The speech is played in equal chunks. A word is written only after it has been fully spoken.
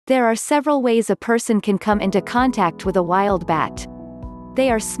There are several ways a person can come into contact with a wild bat. They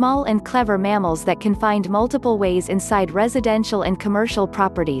are small and clever mammals that can find multiple ways inside residential and commercial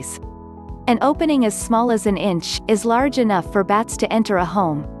properties. An opening as small as an inch is large enough for bats to enter a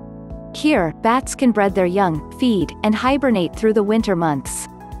home. Here, bats can breed their young, feed, and hibernate through the winter months.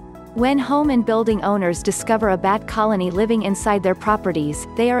 When home and building owners discover a bat colony living inside their properties,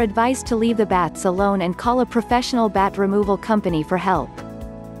 they are advised to leave the bats alone and call a professional bat removal company for help.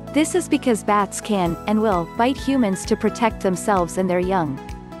 This is because bats can, and will, bite humans to protect themselves and their young.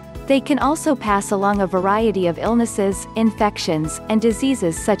 They can also pass along a variety of illnesses, infections, and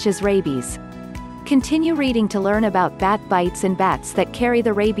diseases such as rabies. Continue reading to learn about bat bites and bats that carry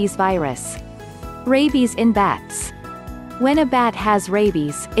the rabies virus. Rabies in bats. When a bat has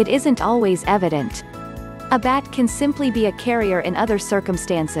rabies, it isn't always evident. A bat can simply be a carrier in other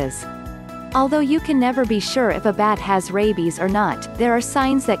circumstances. Although you can never be sure if a bat has rabies or not, there are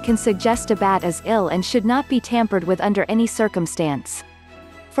signs that can suggest a bat is ill and should not be tampered with under any circumstance.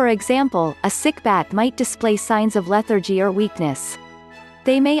 For example, a sick bat might display signs of lethargy or weakness.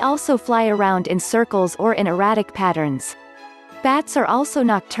 They may also fly around in circles or in erratic patterns. Bats are also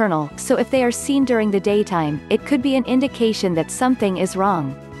nocturnal, so if they are seen during the daytime, it could be an indication that something is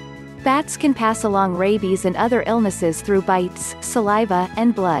wrong. Bats can pass along rabies and other illnesses through bites, saliva,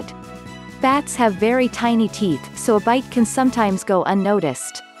 and blood. Bats have very tiny teeth, so a bite can sometimes go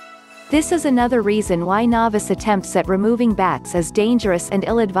unnoticed. This is another reason why novice attempts at removing bats is dangerous and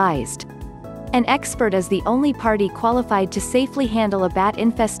ill-advised. An expert is the only party qualified to safely handle a bat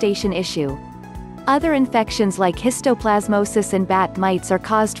infestation issue. Other infections like histoplasmosis and bat mites are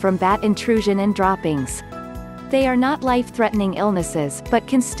caused from bat intrusion and droppings. They are not life-threatening illnesses, but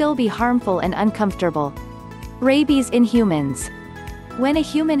can still be harmful and uncomfortable. Rabies in humans. When a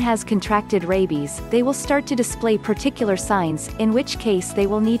human has contracted rabies, they will start to display particular signs, in which case they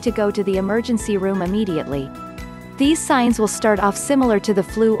will need to go to the emergency room immediately. These signs will start off similar to the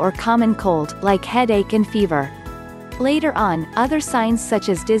flu or common cold, like headache and fever. Later on, other signs such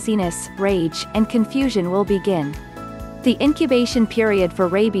as dizziness, rage, and confusion will begin. The incubation period for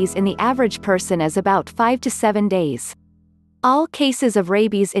rabies in the average person is about 5 to 7 days. All cases of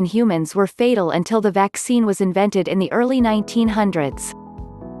rabies in humans were fatal until the vaccine was invented in the early 1900s.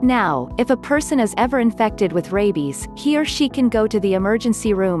 Now, if a person is ever infected with rabies, he or she can go to the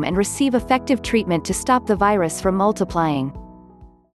emergency room and receive effective treatment to stop the virus from multiplying.